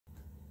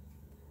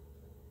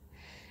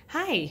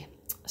Hi.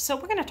 So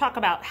we're going to talk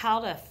about how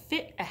to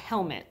fit a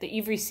helmet that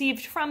you've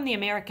received from the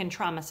American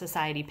Trauma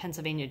Society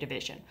Pennsylvania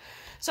Division.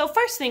 So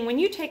first thing, when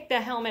you take the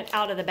helmet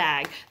out of the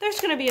bag, there's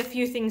going to be a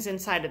few things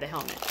inside of the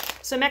helmet.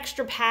 Some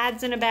extra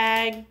pads in a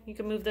bag. You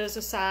can move those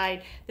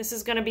aside. This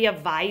is going to be a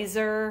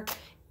visor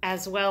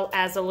as well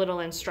as a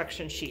little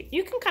instruction sheet.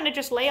 You can kind of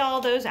just lay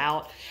all those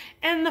out.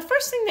 And the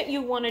first thing that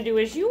you want to do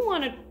is you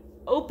want to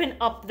open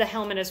up the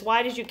helmet as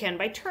wide as you can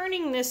by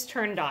turning this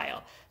turn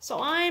dial. So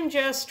I'm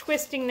just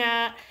twisting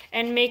that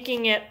and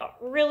making it a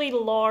really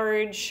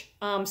large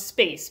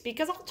space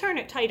because I'll turn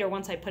it tighter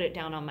once I put it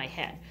down on my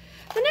head.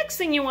 The next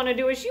thing you want to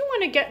do is you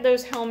want to get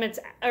those helmets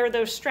or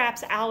those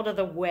straps out of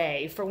the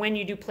way for when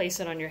you do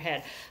place it on your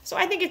head. So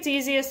I think it's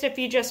easiest if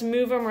you just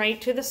move them right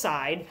to the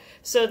side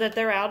so that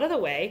they're out of the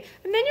way.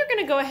 And then you're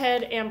going to go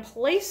ahead and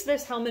place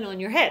this helmet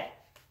on your head.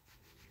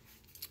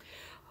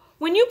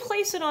 When you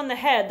place it on the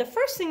head, the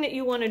first thing that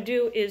you want to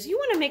do is you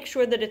want to make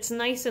sure that it's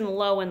nice and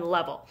low and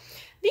level.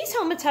 These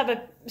helmets have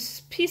a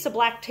piece of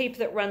black tape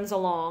that runs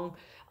along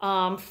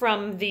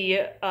from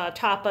the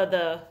top of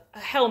the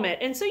helmet,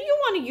 and so you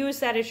want to use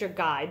that as your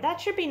guide. That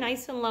should be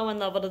nice and low and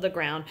level to the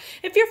ground.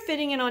 If you're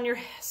fitting it on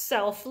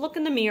yourself, look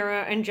in the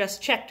mirror and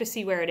just check to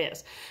see where it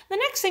is. The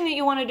next thing that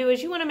you want to do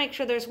is you want to make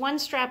sure there's one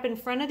strap in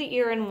front of the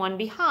ear and one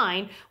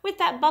behind with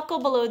that buckle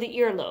below the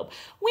earlobe.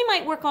 We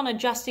might work on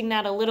adjusting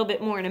that a little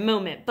bit more in a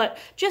moment, but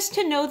just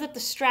to know that the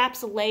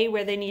straps lay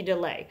where they need to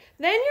lay.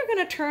 Then you're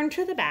going to turn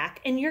to the back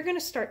and you're going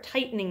to start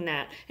tightening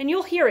that, and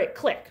you'll hear it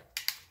click.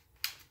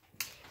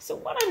 So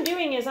what I'm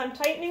doing is I'm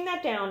tightening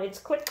that down. It's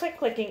click, click,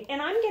 clicking,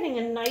 and I'm getting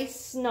a nice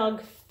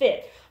snug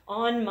fit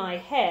on my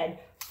head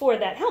for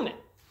that helmet.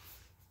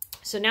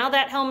 So now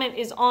that helmet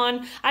is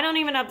on. I don't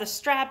even have the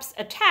straps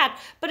attached,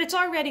 but it's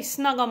already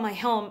snug on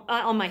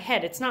my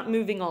head. It's not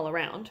moving all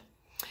around.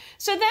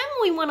 So then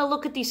we want to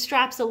look at these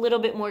straps a little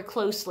bit more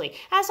closely.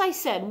 As I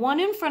said, one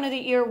in front of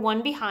the ear,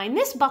 one behind.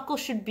 This buckle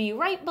should be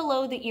right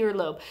below the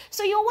earlobe.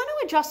 So you'll want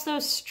to adjust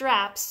those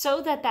straps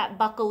so that that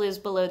buckle is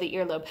below the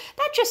earlobe.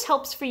 That just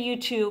helps for you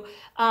to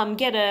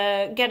get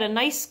a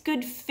nice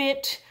good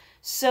fit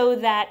so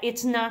that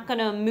it's not going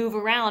to move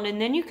around, and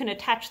then you can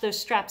attach those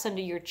straps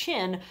under your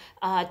chin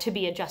to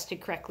be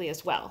adjusted correctly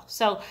as well.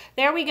 So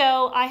there we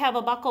go. I have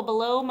a buckle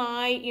below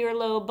my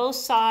earlobe, both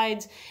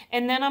sides,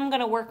 and then I'm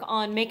going to work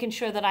on making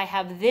sure that I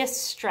have this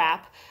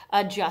strap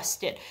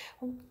adjusted.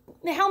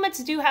 The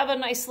helmets do have a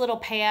nice little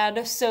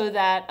pad so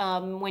that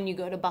when you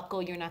go to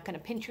buckle, you're not going to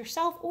pinch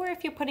yourself, or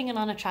if you're putting it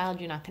on a child,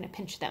 you're not going to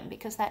pinch them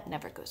because that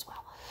never goes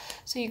well.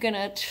 So you're going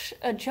to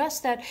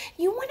adjust that.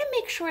 You want to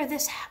make sure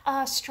this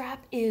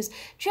strap is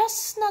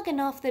just snug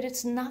enough that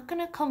it's not going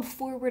to come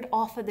forward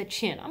off of the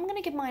chin. I'm going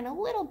to give mine a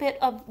little bit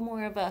of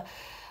more of a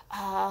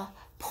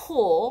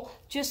pull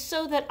just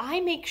so that I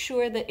make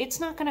sure that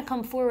it's not going to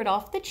come forward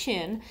off the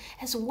chin,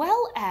 as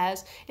well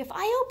as if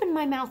I open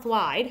my mouth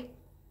wide,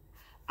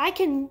 I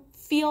can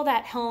feel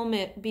that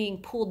helmet being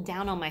pulled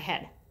down on my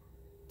head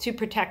to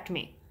protect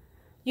me.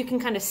 You can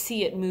kind of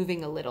see it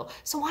moving a little.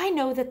 So I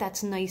know that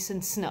that's nice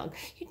and snug.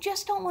 You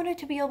just don't want it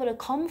to be able to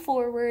come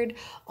forward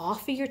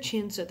off of your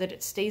chin so that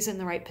it stays in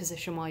the right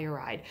position while you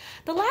ride.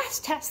 The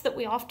last test that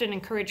we often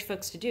encourage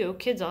folks to do,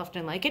 kids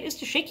often like it, is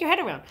to shake your head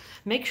around.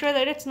 Make sure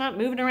that it's not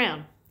moving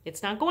around.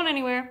 It's not going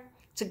anywhere.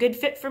 It's a good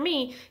fit for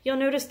me. You'll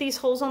notice these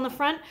holes on the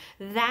front.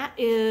 That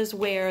is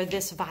where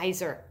this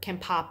visor can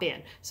pop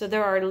in. So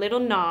there are little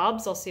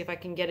knobs. I'll see if I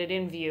can get it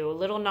in view.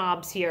 Little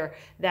knobs here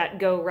that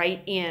go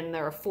right in.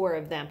 There are 4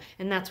 of them.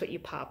 And that's what you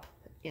pop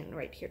in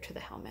right here to the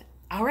helmet.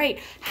 All right.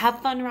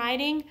 Have fun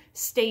riding.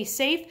 Stay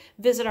safe.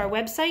 Visit our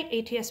website,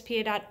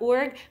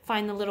 atspa.org.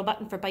 Find the little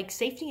button for bike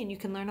safety, and you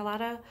can learn a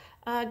lot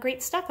of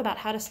great stuff about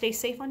how to stay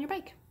safe on your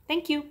bike.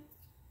 Thank you.